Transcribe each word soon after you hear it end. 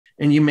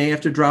and you may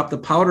have to drop the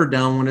powder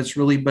down when it's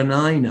really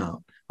benign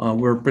out,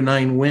 where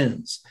benign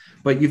winds.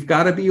 But you've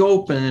got to be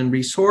open and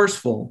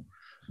resourceful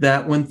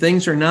that when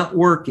things are not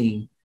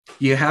working,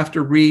 you have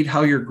to read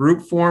how your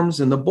group forms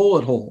in the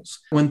bullet holes.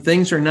 When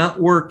things are not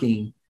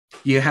working,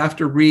 you have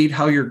to read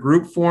how your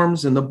group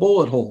forms in the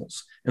bullet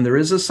holes. And there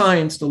is a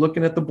science to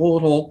looking at the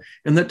bullet hole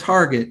and the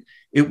target.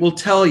 It will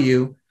tell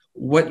you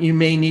what you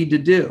may need to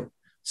do.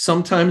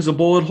 Sometimes a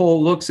bullet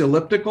hole looks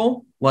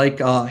elliptical, like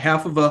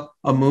half of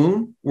a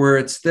moon, where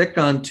it's thick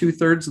on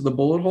 2/3 of the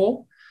bullet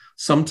hole.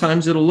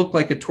 Sometimes it'll look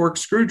like a torque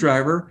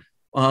screwdriver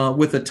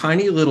with a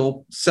tiny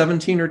little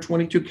 17 or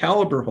 22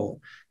 caliber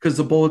hole, because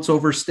the bullet's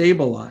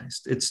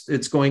overstabilized.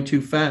 It's going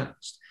too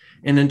fast.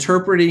 And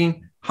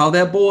interpreting how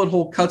that bullet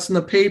hole cuts in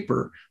the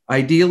paper,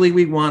 ideally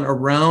we want a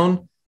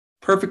round,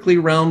 perfectly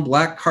round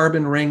black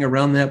carbon ring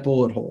around that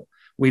bullet hole.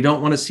 We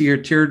don't want to see a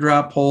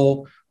teardrop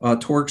hole, a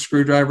torque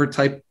screwdriver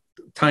type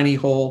tiny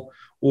hole,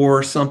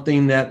 or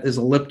something that is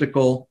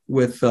elliptical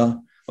with a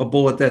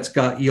bullet that's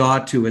got yaw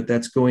to it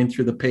that's going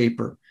through the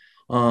paper.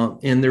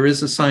 And there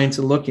is a science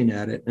of looking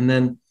at it. And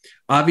then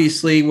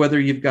obviously, whether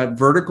you've got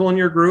vertical in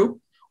your group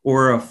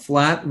or a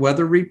flat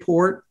weather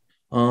report,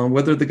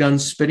 whether the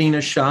gun's spitting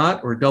a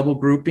shot or double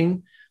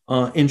grouping,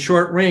 in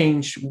short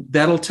range,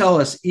 that'll tell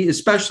us,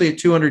 especially at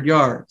 200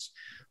 yards,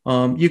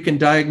 you can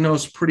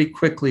diagnose pretty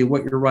quickly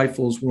what your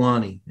rifle is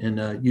wanting,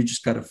 and you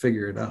just got to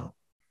figure it out.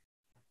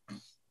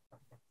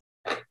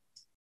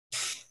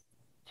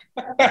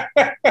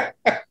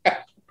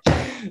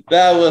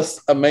 That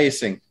was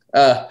amazing.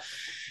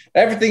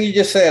 Everything you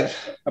just said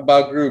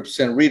about groups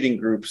and reading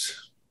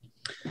groups.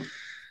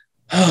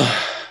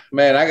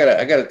 Man,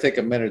 I gotta take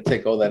a minute to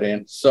take all that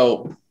in.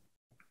 So,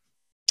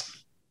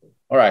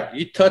 all right,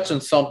 you touched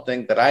on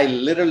something that I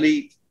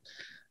literally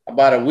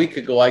about a week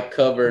ago I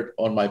covered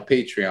on my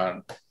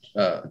Patreon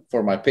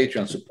for my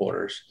Patreon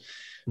supporters,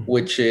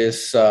 which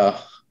is a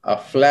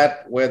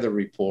flat weather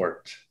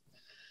report.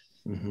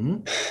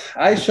 Mm-hmm.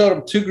 I showed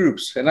them two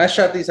groups, and I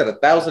shot these at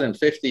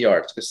 1,050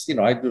 yards because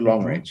I do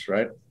long range,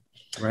 right?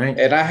 Right.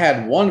 And I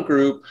had one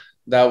group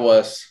that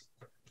was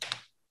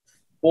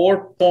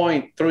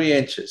 4.3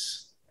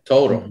 inches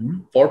total,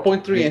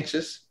 4.3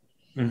 inches.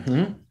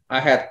 Mm-hmm. I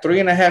had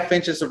 3.5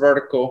 inches of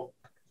vertical,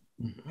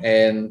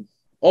 and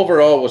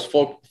overall was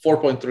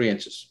 4.3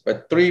 inches,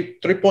 but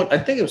I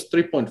think it was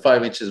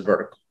 3.5 inches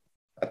vertical,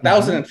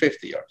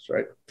 1,050 yards,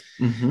 right?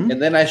 Mm-hmm.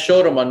 And then I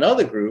showed them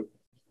another group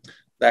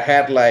that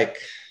had like,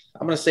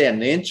 I'm going to say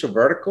an inch of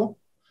vertical,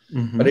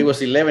 but it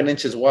was 11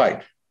 inches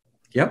wide.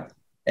 Yep.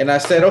 And I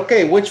said,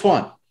 okay, which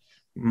one?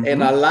 Mm-hmm.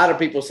 And a lot of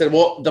people said,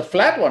 well, the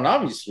flat one,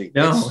 obviously.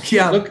 No,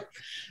 yeah. Look,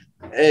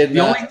 and, the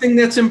only thing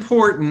that's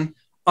important,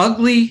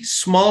 ugly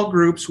small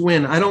groups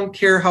win. I don't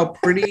care how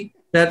pretty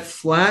that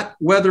flat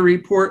weather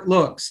report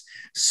looks.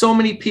 So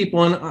many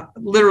people, and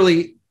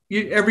literally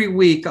every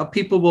week,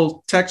 people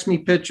will text me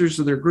pictures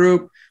of their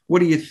group. What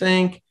do you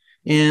think?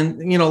 And,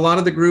 a lot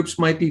of the groups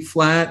might be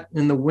flat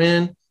in the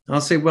wind.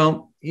 I'll say,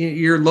 well,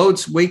 your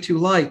load's way too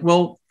light.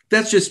 Well,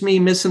 that's just me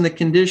missing the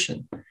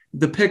condition,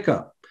 the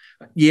pickup.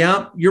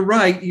 Yeah, you're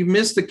right. You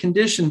missed the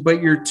condition,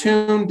 but your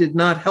tune did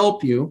not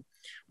help you,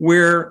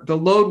 where the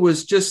load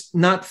was just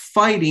not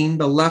fighting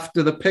the left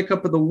of the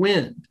pickup of the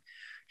wind.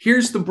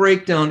 Here's the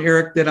breakdown,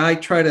 Eric, that I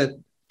try to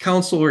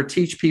counsel or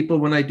teach people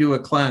when I do a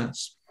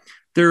class.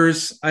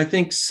 There's, I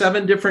think,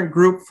 7 different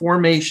group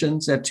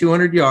formations at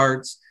 200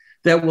 yards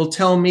that will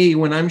tell me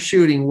when I'm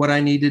shooting what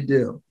I need to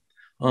do.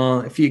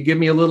 If you give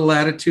me a little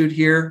latitude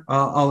here,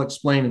 I'll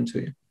explain them to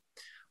you.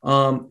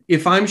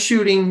 If I'm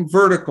shooting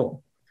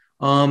vertical,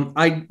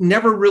 I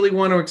never really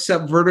want to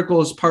accept vertical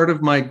as part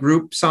of my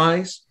group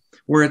size,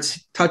 where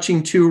it's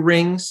touching 2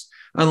 rings,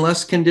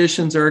 unless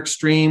conditions are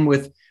extreme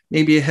with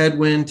maybe a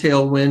headwind,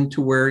 tailwind,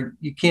 to where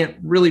you can't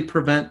really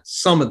prevent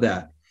some of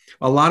that.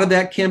 A lot of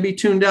that can be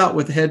tuned out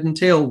with head and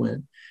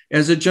tailwind.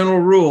 As a general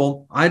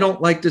rule, I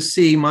don't like to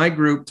see my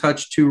group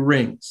touch 2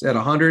 rings at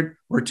 100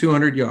 or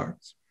 200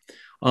 yards.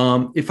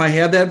 If I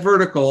have that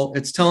vertical,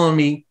 it's telling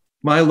me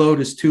my load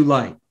is too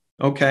light.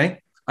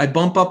 Okay. I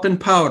bump up in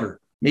powder,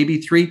 maybe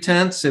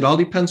 3/10. It all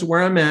depends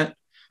where I'm at,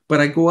 but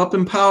I go up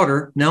in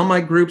powder. Now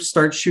my group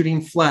starts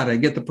shooting flat. I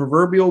get the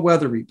proverbial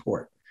weather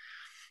report.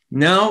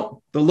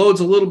 Now the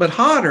load's a little bit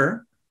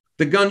hotter.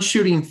 The gun's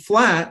shooting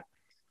flat,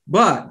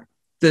 but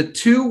the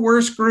 2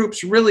 worst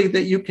groups really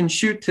that you can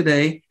shoot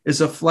today is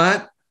a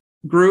flat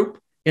group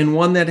and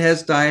one that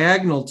has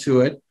diagonal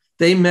to it.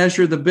 They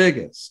measure the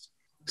biggest.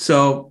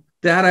 So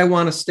that I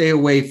want to stay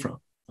away from.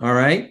 All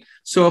right.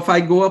 So if I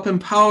go up in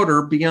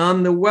powder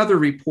beyond the weather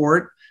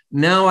report,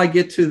 now I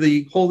get to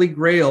the holy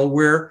grail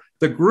where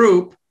the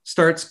group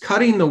starts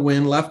cutting the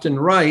wind left and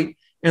right,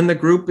 and the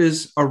group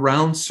is a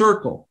round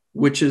circle,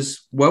 which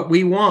is what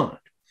we want.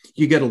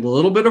 You get a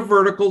little bit of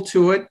vertical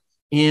to it,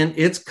 and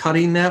it's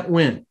cutting that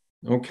wind.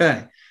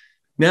 Okay.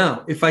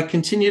 Now, if I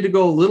continue to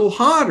go a little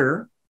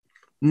hotter,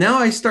 now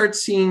I start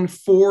seeing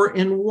 4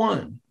 in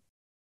 1,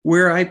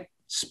 where I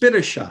spit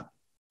a shot.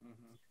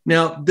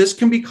 Now, this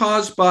can be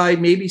caused by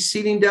maybe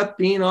seating depth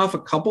being off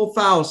a couple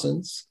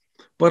thousandths,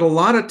 But a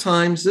lot of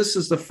times, this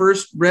is the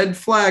first red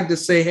flag to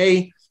say,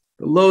 hey,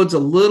 the load's a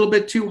little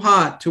bit too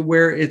hot to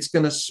where it's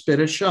going to spit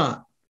a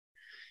shot.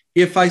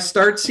 If I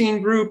start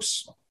seeing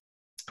groups,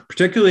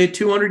 particularly at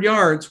 200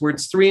 yards, where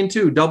it's 3 and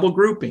 2, double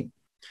grouping,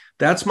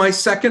 that's my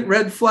second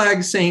red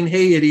flag saying,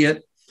 hey,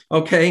 idiot,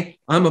 okay,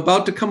 I'm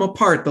about to come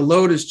apart. The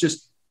load is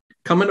just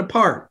coming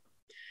apart.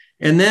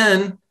 And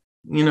then,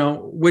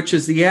 which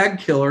is the ag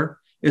killer,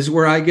 is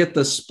where I get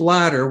the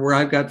splatter, where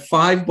I've got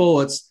 5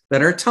 bullets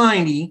that are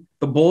tiny.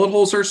 The bullet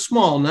holes are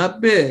small,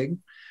 not big,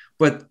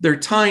 but they're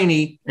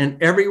tiny,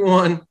 and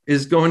everyone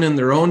is going in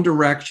their own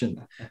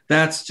direction.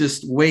 That's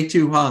just way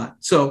too hot.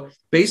 So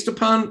based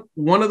upon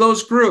one of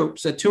those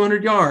groups at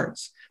 200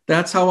 yards,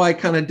 that's how I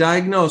kind of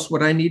diagnose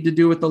what I need to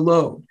do with the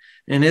load.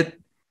 And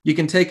you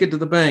can take it to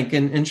the bank.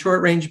 And in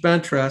short range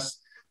bench rest,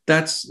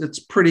 it's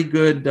pretty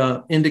good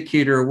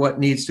indicator of what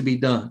needs to be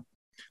done.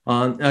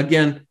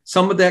 Again,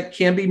 some of that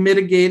can be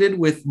mitigated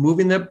with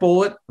moving that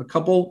bullet a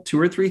couple, 2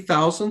 or 3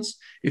 thousandths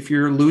if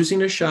you're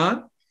losing a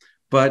shot.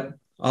 But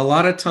a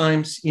lot of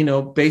times,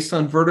 based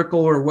on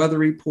vertical or weather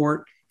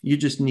report, you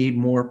just need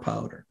more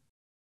powder.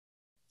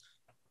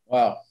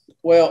 Wow.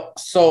 Well,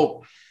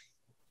 so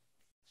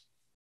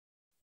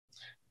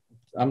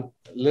I'm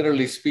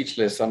literally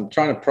speechless. I'm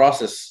trying to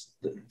process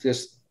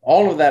this.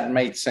 All of that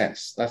made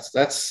sense. That's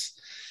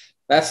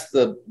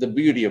the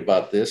beauty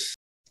about this.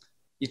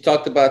 You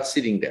talked about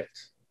seating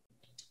depth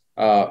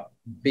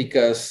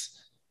because,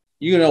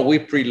 we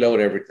preload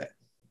everything,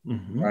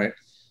 right?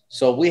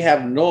 So we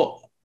have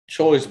no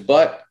choice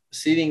but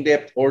seating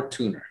depth or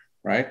tuner,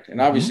 right? And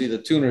obviously the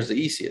tuner is the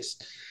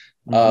easiest.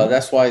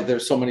 That's why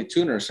there's so many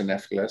tuners in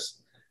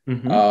FLS.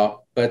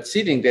 But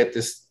seating depth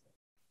is,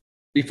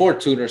 before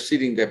tuner,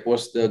 seating depth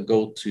was the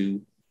go-to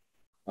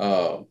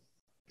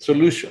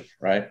solution,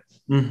 right?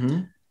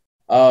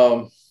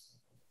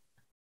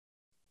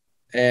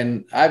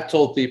 And I've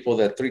told people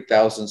that 3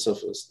 thousandths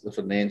of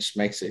an inch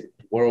makes a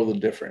world of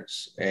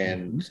difference.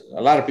 And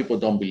a lot of people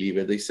don't believe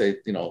it. They say,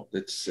 they won't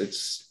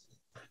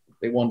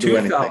do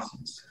anything.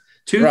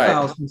 2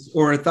 thousandths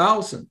or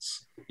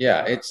 1,000ths.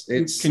 Yeah,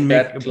 it's can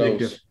make a big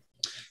difference.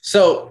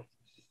 So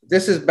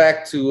this is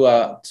back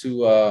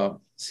to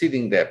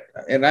seating depth.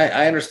 And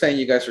I understand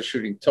you guys are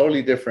shooting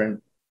totally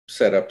different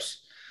setups,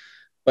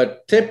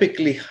 but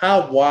typically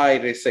how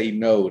wide is a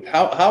node?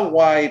 How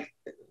wide,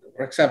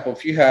 for example,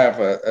 if you have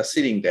a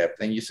seating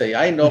depth and you say,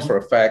 I know for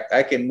a fact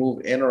I can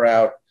move in or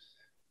out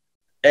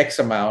X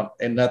amount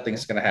and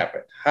nothing's going to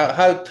happen.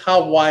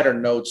 How wide are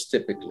nodes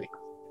typically?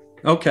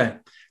 Okay,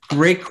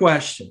 great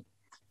question.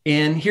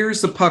 And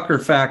here's the pucker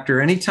factor.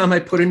 Anytime I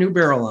put a new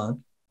barrel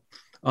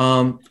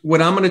on,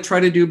 what I'm going to try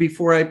to do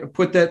before I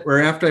put that,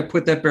 or after I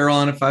put that barrel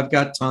on, if I've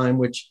got time,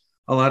 which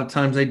a lot of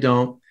times I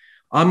don't,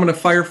 I'm going to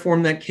fire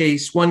form that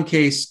case, one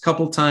case, a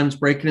couple times,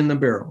 break it in the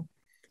barrel.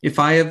 If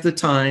I have the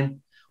time,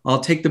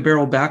 I'll take the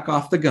barrel back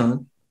off the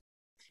gun,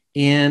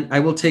 and I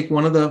will take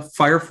one of the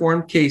fire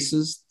formed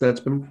cases that's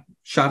been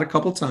shot a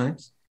couple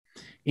times,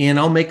 and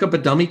I'll make up a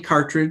dummy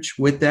cartridge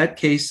with that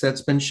case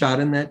that's been shot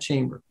in that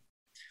chamber.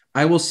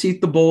 I will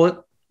seat the bullet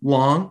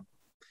long,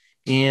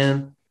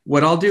 and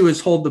what I'll do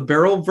is hold the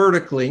barrel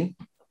vertically,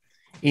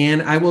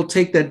 and I will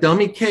take that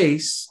dummy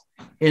case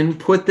and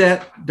put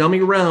that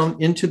dummy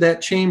round into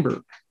that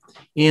chamber.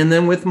 And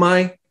then with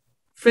my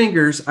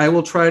fingers, I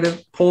will try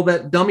to pull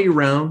that dummy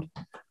round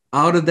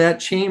out of that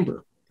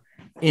chamber.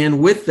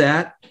 And with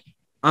that,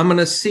 I'm going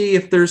to see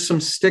if there's some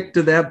stick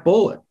to that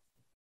bullet.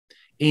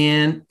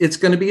 And it's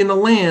going to be in the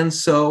land,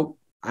 so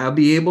I'll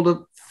be able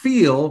to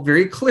feel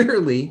very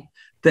clearly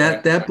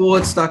that that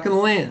bullet's stuck in the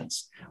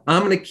lands.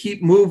 I'm going to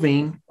keep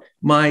moving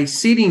my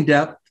seating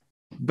depth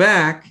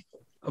back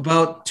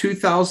about 2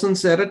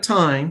 thousandths at a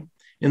time.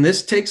 And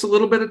this takes a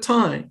little bit of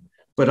time.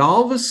 But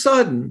all of a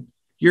sudden,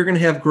 you're going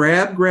to have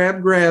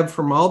grab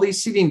from all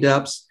these seating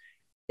depths.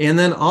 And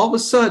then all of a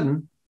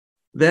sudden,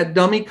 that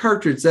dummy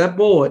cartridge, that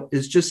bullet,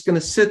 is just going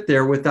to sit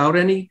there without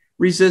any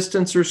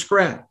resistance or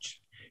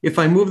scratch. If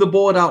I move the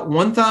bullet out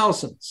 1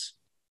 thousandths,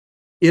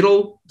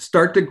 it'll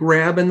start to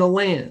grab in the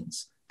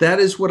lands. That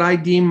is what I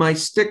deem my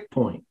stick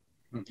point.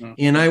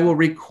 And I will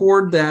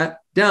record that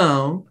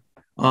down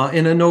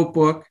in a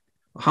notebook,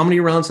 how many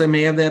rounds I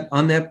may have that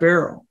on that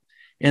barrel.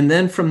 And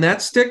then from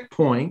that stick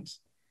point,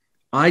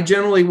 I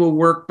generally will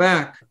work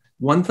back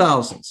 1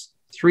 thousandths,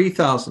 3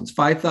 thousandths,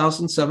 5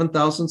 thousandths, 7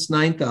 thousandths,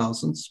 9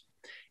 thousandths.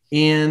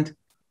 And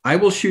I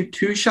will shoot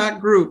 2-shot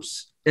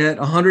groups at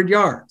 100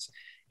 yards.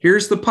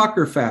 Here's the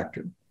pucker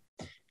factor.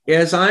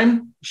 As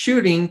I'm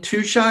shooting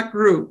 2-shot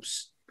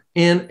groups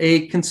in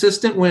a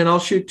consistent wind, I'll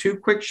shoot 2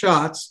 quick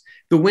shots.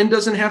 The wind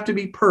doesn't have to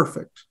be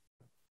perfect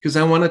because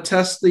I want to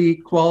test the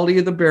quality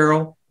of the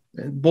barrel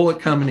and bullet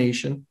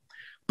combination.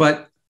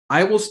 But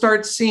I will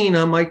start seeing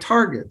on my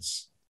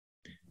targets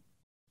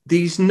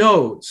these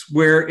nodes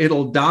where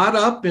it'll dot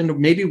up into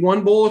maybe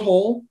 1 bullet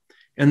hole,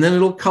 and then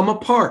it'll come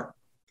apart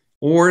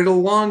or it'll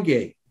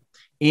elongate.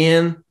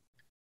 And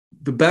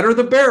the better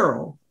the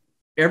barrel,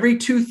 every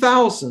 2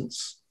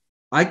 thousandths,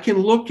 I can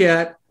look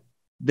at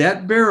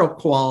that barrel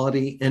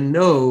quality and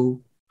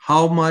know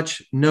how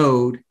much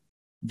node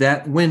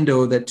that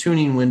window, that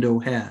tuning window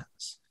has.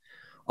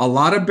 A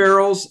lot of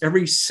barrels,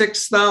 every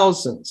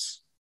 6,000ths,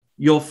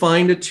 you'll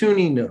find a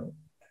tuning node.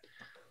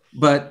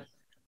 But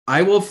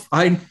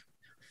Wayne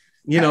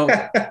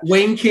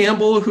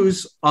Campbell,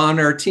 who's on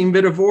our team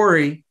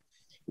Vitivori,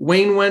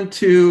 Wayne went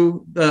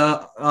to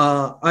the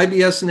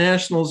IBS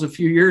Nationals a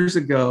few years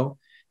ago,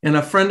 and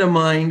a friend of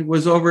mine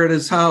was over at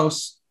his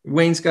house.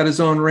 Wayne's got his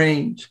own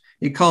range.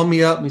 He called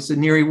me up and he said,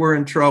 Neary, we're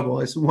in trouble.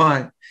 I said,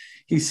 why?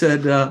 He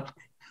said,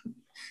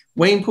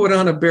 Wayne put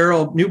on a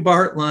barrel, new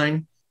Bart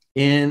line,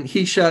 and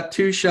he shot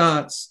 2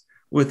 shots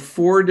with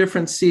 4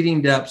 different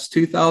seating depths,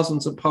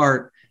 2,000ths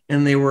apart,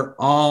 and they were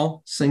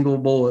all single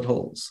bullet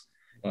holes.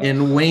 Wow.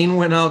 And Wayne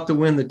went out to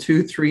win the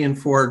 2, 3, and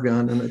 4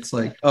 gun. And it's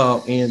like,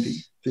 oh,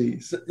 Andy,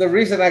 geez. The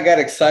reason I got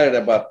excited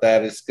about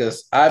that is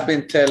because I've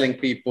been telling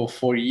people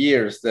for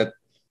years that,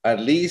 at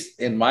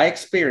least in my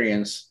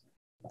experience,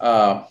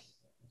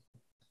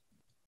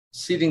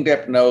 seating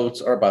depth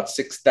nodes are about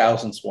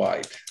 6,000ths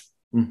wide.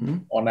 Mm-hmm.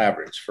 On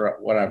average for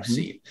what I've mm-hmm.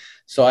 seen.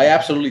 So I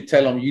absolutely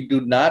tell them you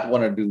do not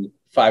want to do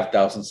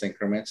 5,000ths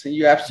increments, and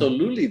you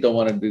absolutely don't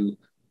want to do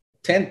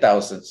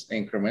 10,000ths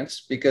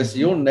increments, because mm-hmm.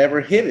 you'll never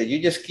hit it. You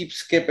just keep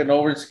skipping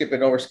over,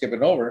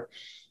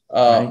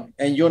 right.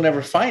 And you'll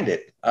never find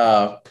it.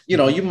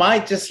 You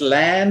might just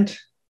land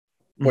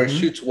where mm-hmm. it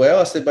shoots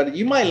well. I said, but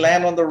you might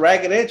land on the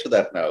ragged edge of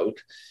that node,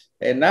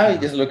 and now you're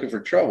just looking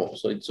for trouble.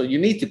 So you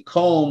need to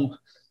comb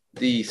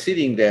the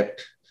seating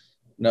depth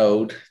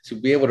node to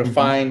be able to mm-hmm.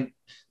 find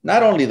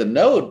not only the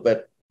node,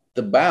 but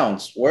the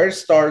bounce, where it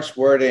starts,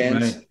 where it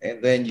ends, right.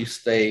 and then you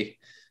stay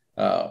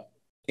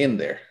in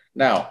there.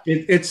 Now,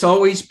 it's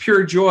always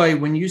pure joy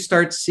when you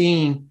start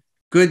seeing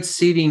good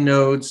seating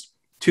nodes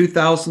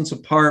 2,000ths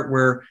apart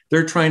where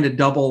they're trying to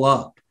double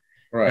up.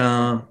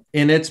 Right.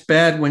 And it's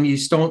bad when you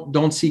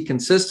don't see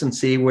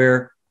consistency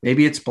where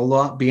maybe it's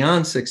beyond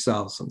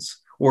 6,000ths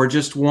or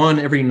just one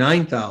every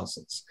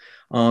 9,000ths.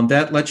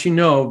 That lets you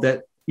know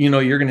that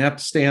you're going to have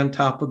to stay on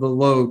top of the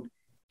load,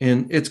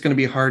 and it's going to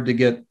be hard to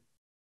get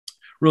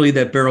really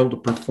that barrel to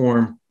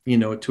perform,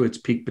 to its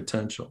peak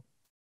potential.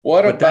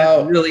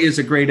 That really is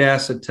a great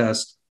acid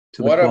test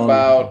to the quality. What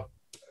about,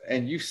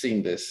 and you've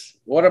seen this,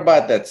 what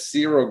about that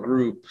 0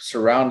 group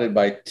surrounded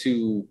by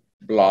 2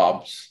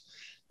 blobs?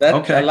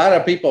 A lot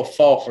of people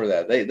fall for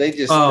that. They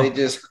just.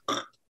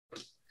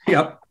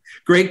 Yep.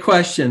 Great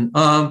question.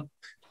 The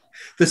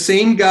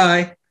same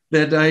guy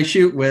that I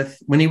shoot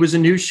with, when he was a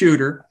new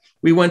shooter,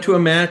 we went to a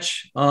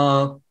match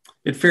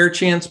at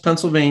Fairchance,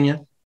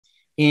 Pennsylvania,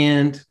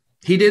 and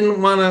he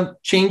didn't want to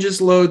change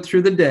his load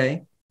through the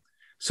day.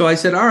 So I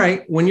said, all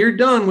right, when you're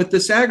done with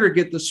this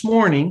aggregate this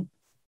morning,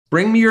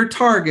 bring me your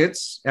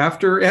targets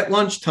at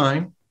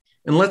lunchtime,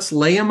 and let's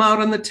lay them out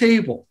on the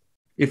table.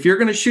 If you're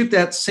going to shoot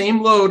that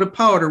same load of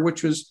powder,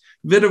 which was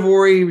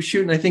Vitivori, he was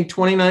shooting, I think,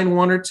 29,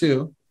 1 or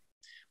 2,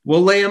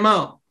 we'll lay them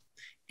out.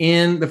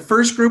 And the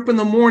first group in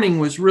the morning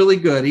was really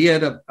good. He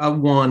had a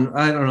 1,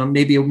 I don't know,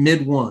 maybe a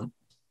mid 1.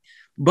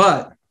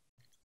 But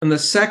in the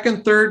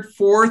second, third,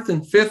 fourth,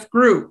 and fifth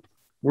group,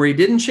 where he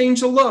didn't change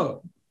the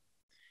load,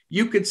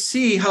 you could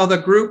see how the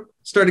group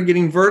started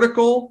getting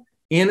vertical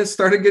and it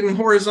started getting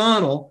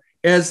horizontal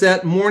as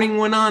that morning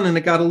went on, and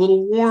it got a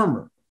little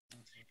warmer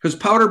because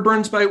powder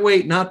burns by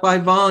weight, not by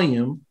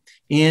volume.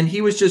 And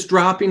he was just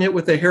dropping it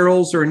with a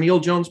Harold's or a Neil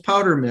Jones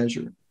powder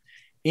measure.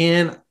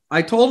 And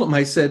I told him,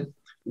 I said,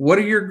 what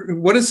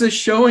is this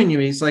showing you?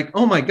 He's like,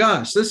 oh my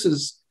gosh, this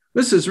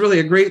is really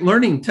a great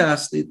learning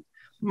test.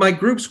 My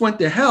groups went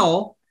to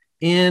hell,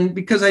 and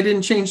because I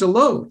didn't change the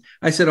load.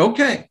 I said,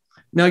 okay,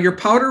 now your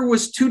powder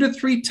was 2 to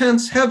 3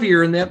 tenths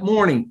heavier in that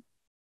morning.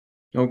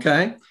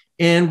 Okay.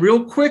 And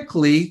real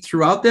quickly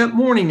throughout that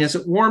morning, as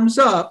it warms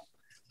up,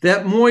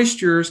 that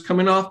moisture is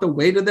coming off the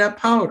weight of that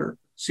powder.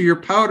 So your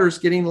powder is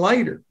getting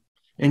lighter,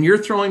 and you're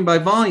throwing by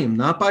volume,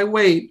 not by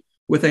weight,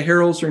 with a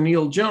Harold's or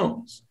Neil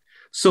Jones.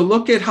 So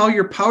look at how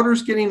your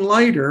powder's getting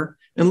lighter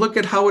and look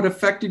at how it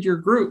affected your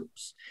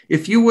groups.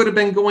 If you would have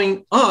been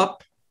going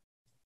up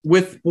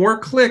with more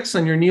clicks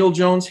on your Neil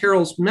Jones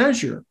Harold's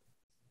measure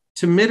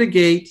to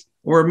mitigate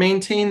or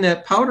maintain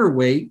that powder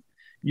weight,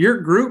 your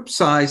group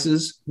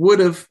sizes would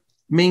have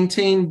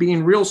maintained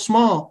being real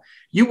small.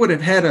 You would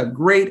have had a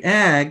great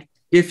ag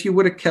if you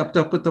would have kept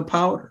up with the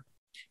powder.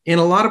 And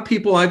a lot of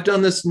people, I've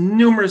done this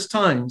numerous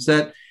times,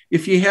 that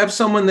if you have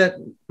someone that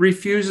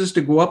refuses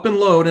to go up and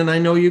load, and I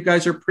know you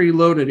guys are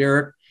preloaded,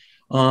 Erik,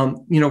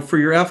 for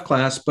your F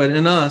class, but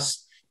in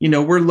us,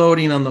 we're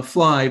loading on the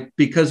fly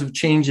because of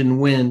change in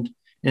wind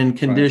and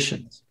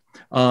conditions.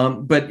 Right.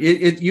 But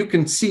you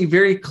can see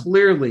very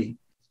clearly,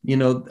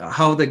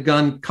 how the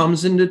gun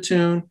comes into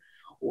tune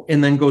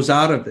and then goes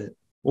out of it.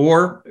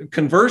 Or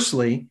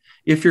conversely,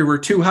 if you were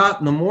too hot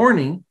in the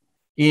morning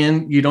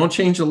and you don't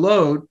change the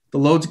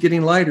load's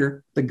getting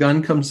lighter, the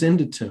gun comes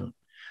into tune.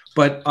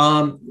 But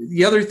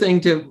the other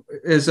thing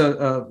is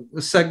a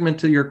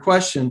segment to your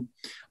question.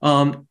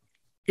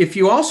 If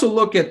you also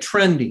look at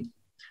trending,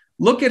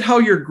 look at how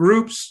your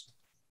groups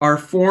are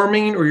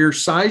forming or your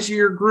size of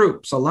your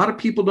groups. A lot of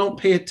people don't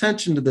pay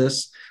attention to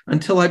this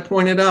until I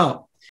point it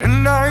out.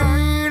 And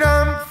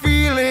I'm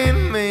feeling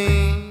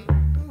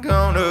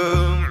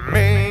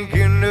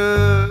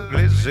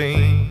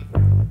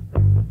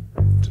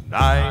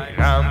Tonight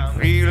I'm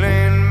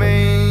feeling